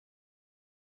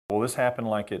Well, this happened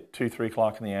like at 2, 3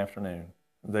 o'clock in the afternoon.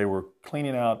 They were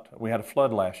cleaning out, we had a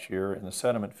flood last year, and the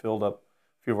sediment filled up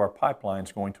a few of our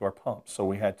pipelines going to our pumps. So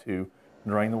we had to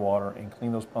drain the water and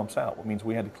clean those pumps out, which means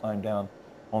we had to climb down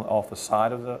off the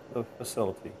side of the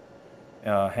facility,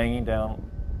 hanging down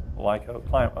like a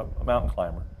mountain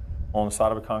climber on the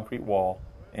side of a concrete wall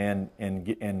and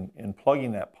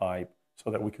plugging that pipe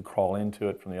so that we could crawl into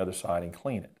it from the other side and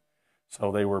clean it.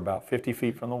 So they were about 50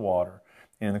 feet from the water.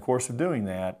 And in the course of doing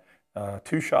that,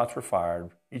 2 shots were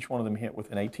fired. Each one of them hit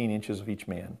within 18 inches of each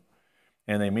man.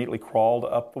 And they immediately crawled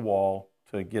up the wall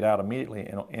to get out immediately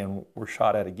and were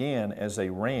shot at again as they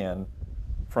ran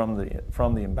from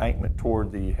the embankment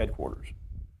toward the headquarters.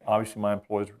 Obviously, my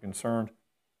employees were concerned.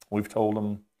 We've told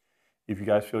them, if you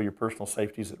guys feel your personal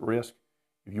safety is at risk,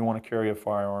 if you want to carry a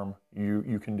firearm,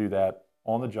 you can do that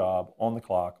on the job, on the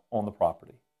clock, on the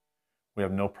property. We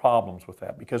have no problems with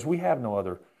that because we have no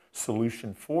other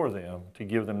solution for them to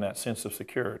give them that sense of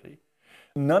security.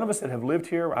 None of us that have lived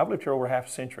here, I've lived here over half a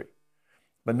century,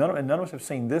 but none of us have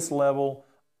seen this level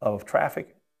of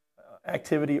traffic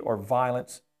activity or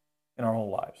violence in our whole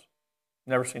lives.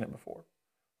 Never seen it before.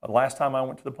 The last time I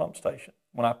went to the pump station,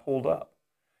 when I pulled up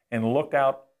and looked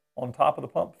out on top of the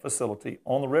pump facility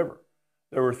on the river,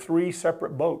 there were 3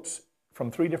 separate boats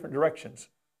from 3 different directions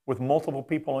with multiple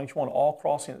people on each one, all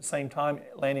crossing at the same time,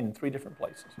 landing in 3 different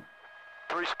places.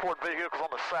 3 support vehicles on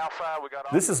the south side. We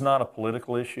got. This is not a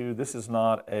political issue. This is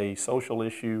not a social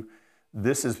issue.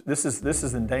 This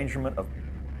is endangerment of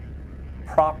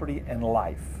property and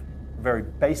life. Very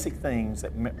basic things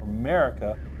that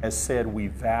America has said we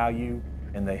value,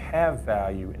 and they have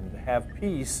value, and to have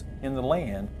peace in the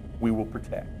land, we will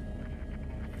protect.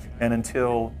 And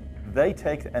until they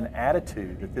take an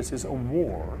attitude that this is a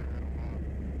war,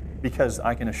 because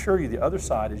I can assure you the other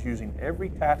side is using every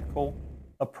tactical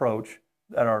approach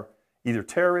that are either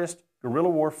terrorist, guerrilla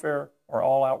warfare, or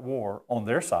all-out war on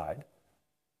their side.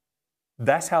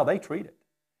 That's how they treat it.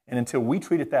 And until we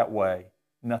treat it that way,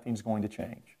 nothing's going to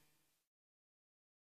change.